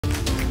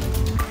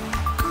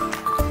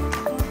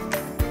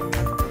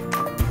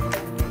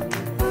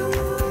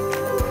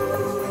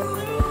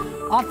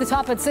Off the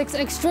top at 6,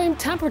 extreme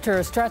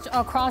temperatures stretch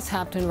across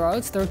Hampton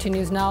Roads. 13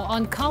 News now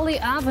on Colley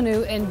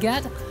Avenue and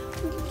get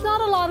not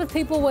a lot of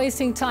people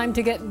wasting time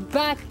to get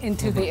back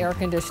into the air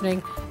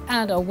conditioning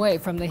and away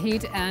from the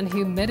heat and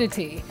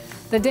humidity.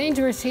 The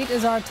dangerous heat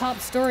is our top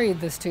story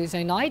this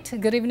Tuesday night.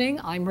 Good evening.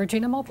 I'm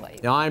Regina Mobley.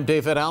 I'm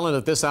David Allen.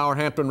 At this hour,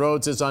 Hampton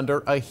Roads is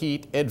under a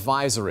heat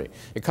advisory.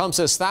 It comes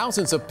as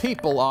thousands of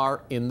people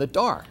are in the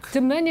dark.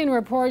 Dominion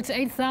reports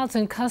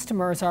 8,000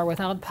 customers are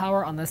without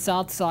power on the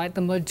south side.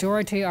 The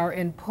majority are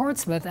in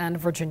Portsmouth and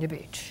Virginia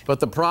Beach. But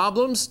the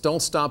problems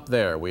don't stop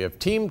there. We have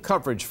team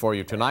coverage for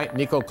you tonight.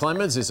 Nico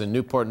Clemens is in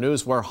Newport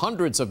News, where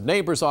hundreds of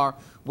neighbors are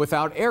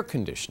without air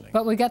conditioning.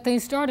 But we get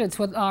things started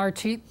with our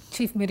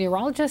chief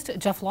meteorologist,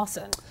 Jeff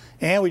Lawson.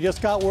 And we just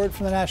got word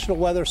from the National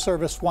Weather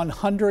Service,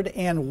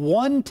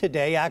 101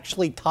 today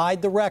actually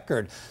tied the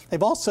record.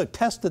 They've also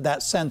tested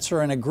that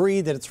sensor and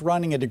agreed that it's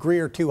running a degree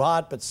or two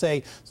hot, but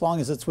say as long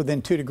as it's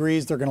within 2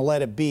 degrees, they're going to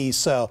let it be.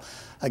 So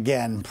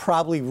again,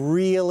 probably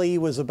really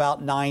was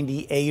about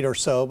 98 or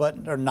so,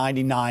 or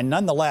 99.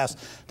 Nonetheless,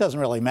 it doesn't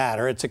really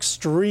matter. It's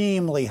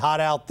extremely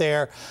hot out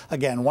there.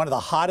 Again, one of the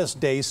hottest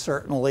days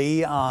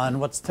certainly on,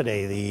 what's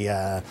today,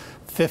 the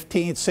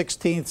 15th,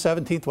 16th,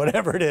 17th,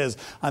 whatever it is,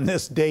 on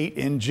this date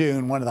in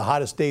June. One of the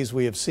hottest days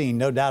we have seen,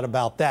 no doubt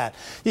about that.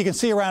 You can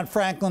see around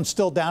Franklin,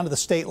 still down to the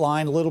state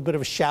line, a little bit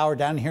of a shower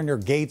down here near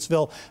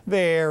Gatesville.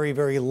 Very,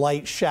 very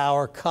light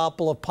shower.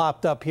 Couple have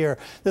popped up here.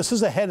 This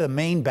is ahead of the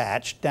main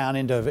batch down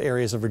into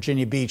areas of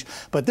Virginia Beach.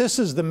 But this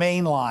is the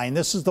main line.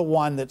 This is the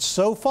one that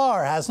so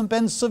far hasn't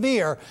been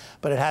severe,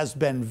 but it has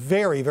been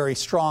very, very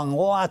strong.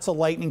 Lots of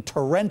lightning,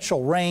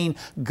 torrential rain,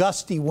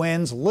 gusty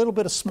winds, a little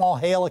bit of small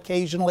hail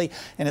occasionally,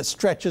 and it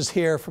stretches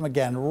here from,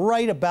 again,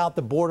 right about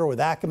the border with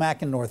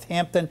Accomack and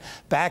Northampton,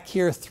 back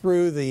here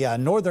through the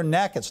northern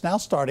neck. It's now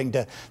starting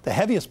to, the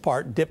heaviest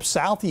part, dip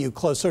south of you,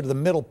 closer to the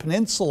middle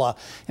peninsula.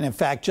 And in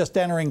fact, just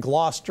entering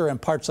Gloucester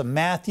and parts of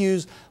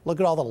Matthews. Look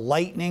at all the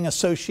lightning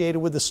associated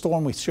with the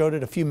storm. We showed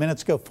it a few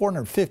minutes ago,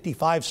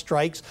 455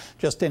 strikes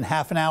just in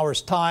half an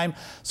hour's time.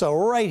 So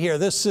right here,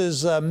 this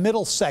is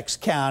Middlesex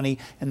County.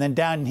 And then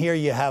down here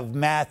you have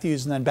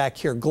Matthews, and then back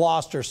here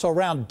Gloucester. So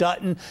around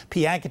Dutton,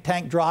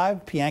 Piankatank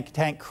Drive,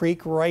 Piankatank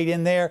Creek, right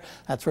in there.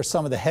 That's where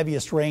some of the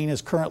heaviest rain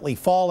is currently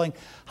falling.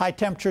 High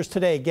temperatures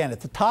today, again,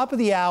 at the top of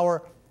the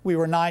hour, we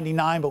were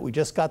 99, but we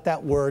just got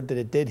that word that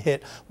it did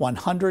hit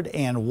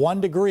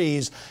 101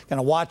 degrees. Going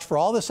to watch for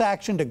all this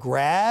action to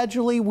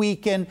gradually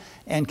weaken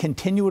and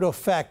continue to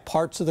affect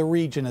parts of the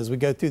region as we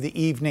go through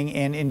the evening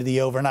and into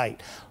the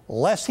overnight.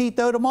 Less heat,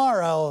 though,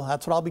 tomorrow.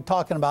 That's what I'll be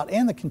talking about,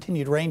 and the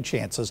continued rain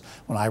chances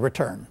when I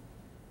return.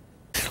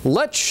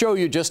 Let's show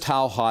you just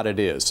how hot it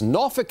is.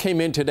 Norfolk came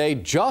in today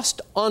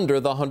just under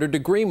the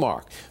 100-degree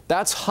mark.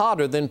 That's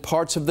hotter than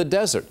parts of the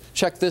desert.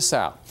 Check this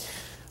out.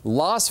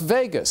 Las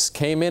Vegas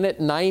came in at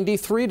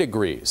 93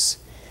 degrees.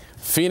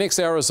 Phoenix,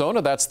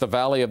 Arizona, that's the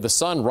Valley of the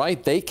Sun,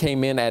 right? They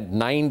came in at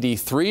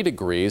 93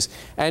 degrees.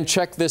 And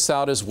check this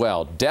out as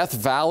well. Death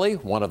Valley,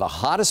 one of the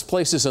hottest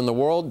places in the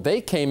world,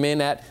 they came in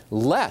at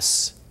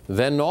less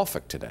than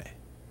Norfolk today.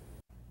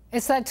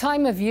 It's that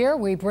time of year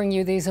we bring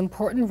you these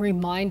important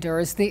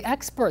reminders. The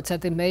experts at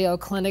the Mayo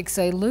Clinic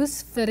say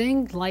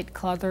loose-fitting,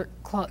 light-colored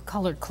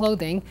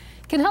clothing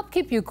can help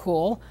keep you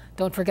cool.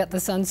 Don't forget the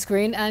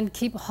sunscreen and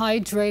keep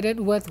hydrated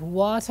with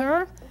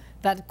water.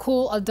 That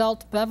cool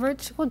adult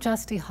beverage will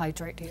just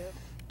dehydrate you.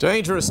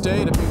 Dangerous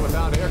day to be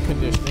without air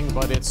conditioning,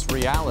 but it's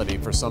reality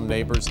for some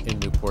neighbors in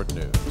Newport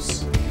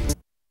News.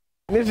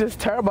 It's just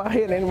terrible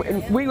here,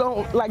 and we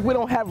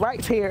don't have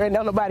rights here, and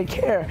don't nobody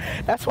care.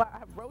 That's why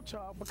I wrote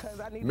y'all,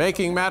 because I need.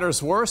 Making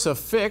matters worse, a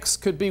fix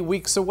could be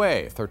weeks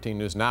away. 13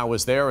 News Now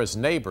was there as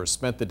neighbors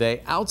spent the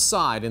day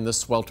outside in the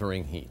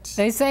sweltering heat.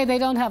 They say they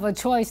don't have a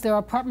choice. Their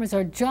apartments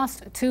are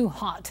just too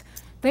hot.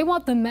 They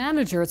want the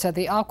managers at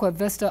the Aqua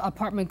Vista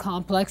apartment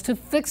complex to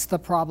fix the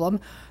problem.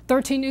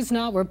 13 News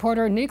Now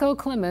reporter Nico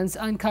Clemens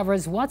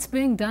uncovers what's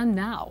being done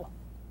now.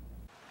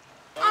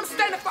 I'm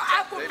standing for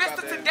Aqua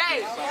Vista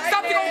today.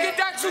 Something gonna get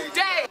done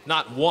today.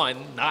 Not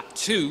one, not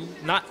two,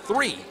 not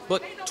three,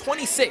 but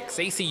 26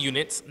 AC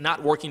units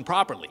not working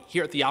properly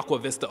here at the Aqua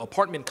Vista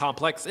apartment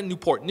complex in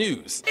Newport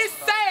News. It's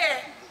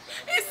sad.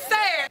 It's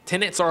sad.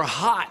 Tenants are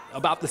hot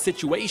about the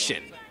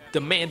situation,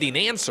 demanding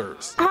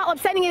answers. How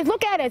upsetting is,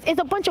 look at us. It's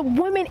a bunch of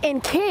women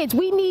and kids.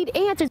 We need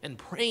answers. And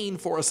praying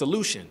for a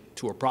solution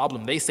to a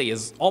problem they say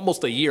is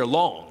almost a year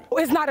long.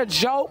 It's not a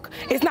joke.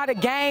 It's not a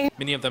game.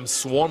 Many of them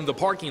swarm the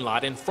parking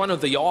lot in front of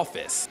the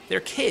office.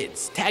 Their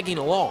kids tagging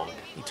along.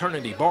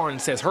 Eternity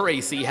Barnes says her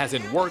AC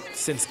hasn't worked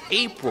since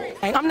April.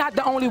 I'm not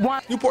the only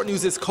one. Newport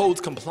News' codes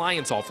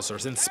compliance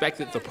officers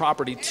inspected the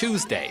property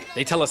Tuesday.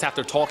 They tell us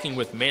after talking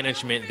with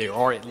management, there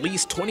are at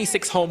least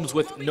 26 homes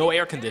with no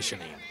air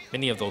conditioning.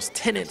 Many of those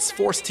tenants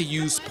forced to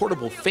use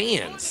portable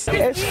fans.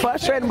 It's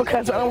frustrating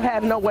because I don't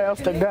have nowhere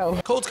else to go.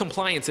 Codes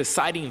compliance is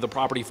citing the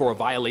property for a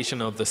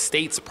violation of the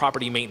state's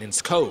property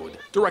maintenance code.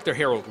 Director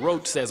Harold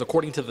Roach says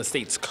according to the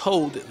state's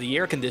code, the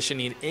air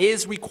conditioning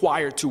is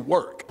required to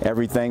work.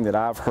 Everything that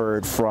I've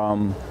heard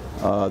from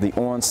The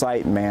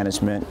on-site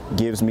management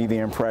gives me the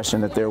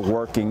impression that they're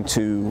working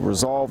to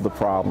resolve the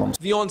problems.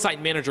 The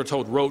on-site manager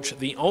told Roach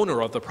the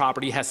owner of the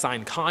property has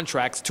signed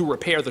contracts to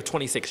repair the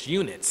 26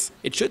 units.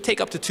 It should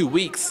take up to 2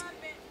 weeks.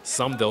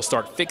 Some they'll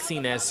start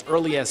fixing as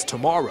early as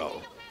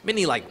tomorrow.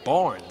 Many, like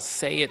Barnes,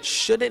 say it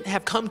shouldn't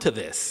have come to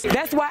this.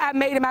 That's why I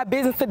made it my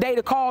business today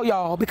to call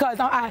y'all, because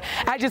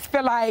I just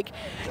feel like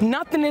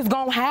nothing is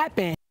going to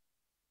happen.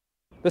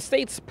 The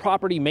state's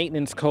property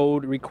maintenance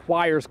code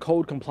requires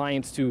code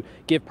compliance to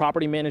give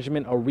property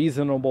management a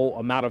reasonable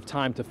amount of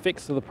time to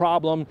fix the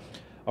problem,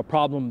 a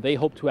problem they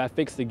hope to have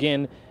fixed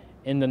again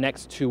in the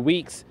next 2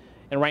 weeks.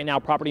 And right now,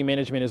 property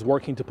management is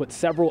working to put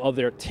several of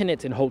their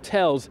tenants in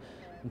hotels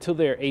until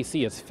their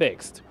AC is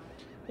fixed.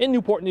 In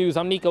Newport News,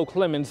 I'm Nico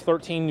Clemens,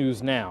 13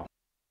 News Now.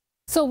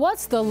 So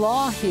what's the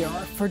law here?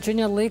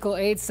 Virginia Legal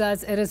Aid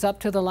says it is up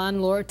to the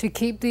landlord to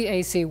keep the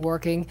AC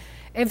working.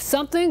 If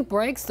something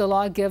breaks, the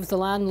law gives the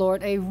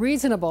landlord a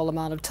reasonable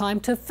amount of time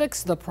to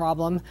fix the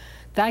problem.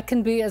 That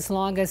can be as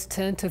long as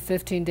 10 to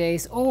 15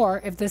 days,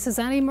 or if this is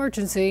an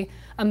emergency,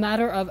 a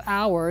matter of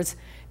hours.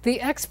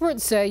 The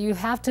experts say you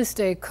have to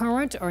stay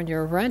current on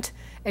your rent.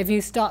 If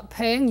you stop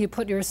paying, you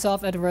put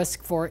yourself at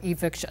risk for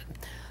eviction.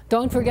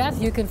 Don't forget,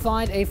 you can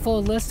find a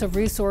full list of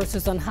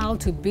resources on how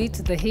to beat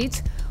the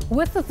heat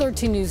with the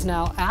 13 News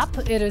Now app.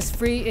 It is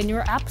free in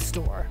your app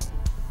store.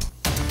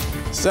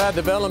 Sad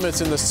developments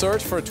in the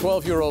search for a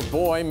 12-year-old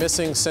boy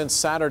missing since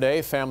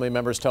Saturday. Family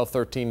members tell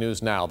 13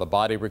 News Now the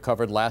body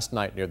recovered last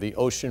night near the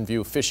Ocean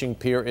View fishing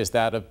pier is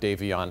that of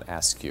Davion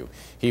Askew.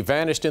 He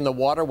vanished in the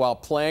water while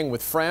playing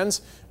with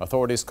friends.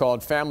 Authorities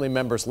called family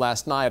members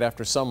last night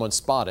after someone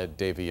spotted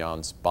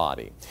Davion's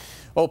body.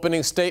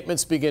 Opening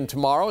statements begin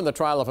tomorrow in the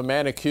trial of a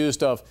man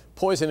accused of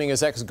poisoning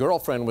his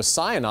ex-girlfriend with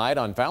cyanide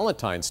on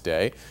Valentine's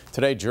Day.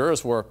 Today,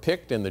 jurors were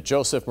picked in the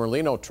Joseph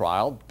Merlino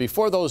trial.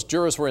 Before those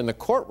jurors were in the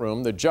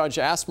courtroom, the judge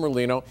asked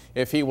Merlino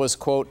if he was,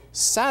 quote,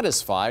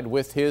 satisfied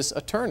with his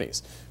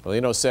attorneys.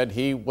 Merlino said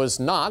he was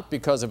not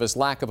because of his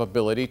lack of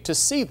ability to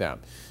see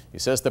them. He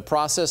says the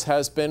process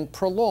has been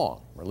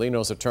prolonged.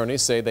 Merlino's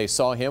attorneys say they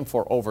saw him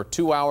for over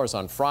 2 hours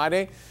on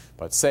Friday,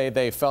 but say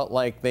they felt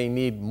like they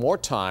need more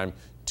time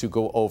to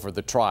go over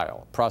the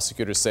trial.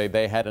 Prosecutors say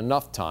they had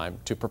enough time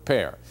to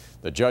prepare.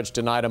 The judge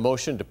denied a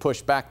motion to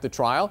push back the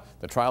trial.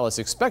 The trial is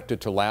expected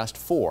to last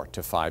 4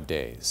 to 5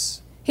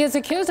 days. He is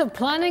accused of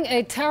planning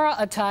a terror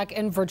attack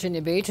in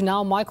Virginia Beach.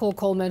 Now Michael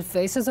Coleman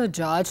faces a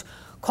judge.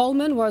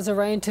 Coleman was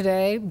arraigned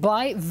today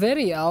by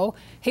video.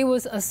 He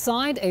was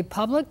assigned a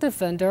public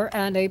defender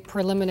and a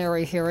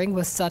preliminary hearing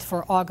was set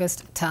for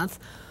August 10th.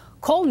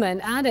 Coleman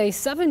and a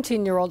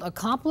 17-year-old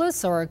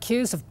accomplice are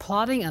accused of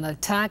plotting an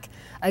attack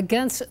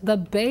against the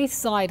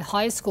Bayside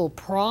High School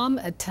prom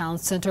at Town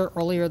Center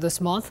earlier this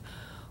month.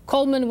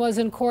 Coleman was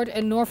in court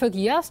in Norfolk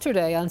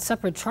yesterday on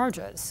separate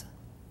charges.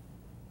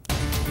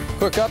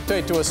 Quick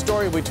update to a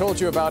story we told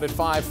you about at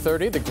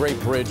 5:30. The Great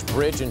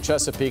Bridge in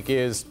Chesapeake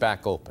is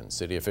back open.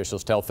 City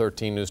officials tell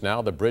 13 News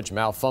Now the bridge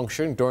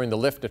malfunctioned during the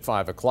lift at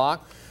 5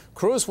 o'clock.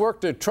 Crews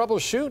worked to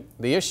troubleshoot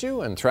the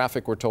issue, and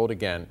traffic, we're told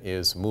again,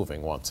 is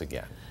moving once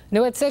again.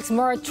 New at 6,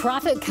 more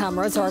traffic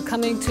cameras are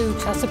coming to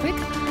Chesapeake.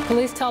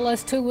 Police tell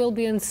us 2 will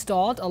be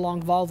installed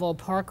along Volvo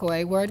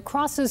Parkway, where it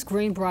crosses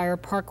Greenbrier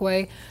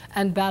Parkway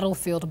and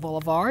Battlefield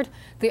Boulevard.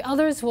 The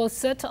others will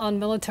sit on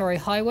Military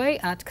Highway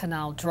at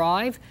Canal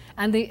Drive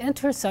and the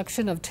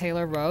intersection of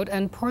Taylor Road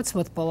and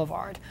Portsmouth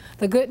Boulevard.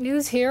 The good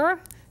news here,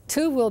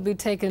 2 will be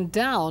taken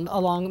down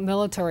along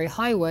Military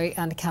Highway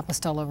and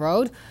Capistella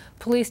Road.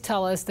 Police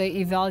tell us they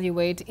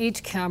evaluate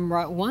each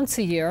camera once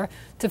a year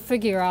to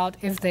figure out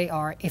if they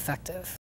are effective.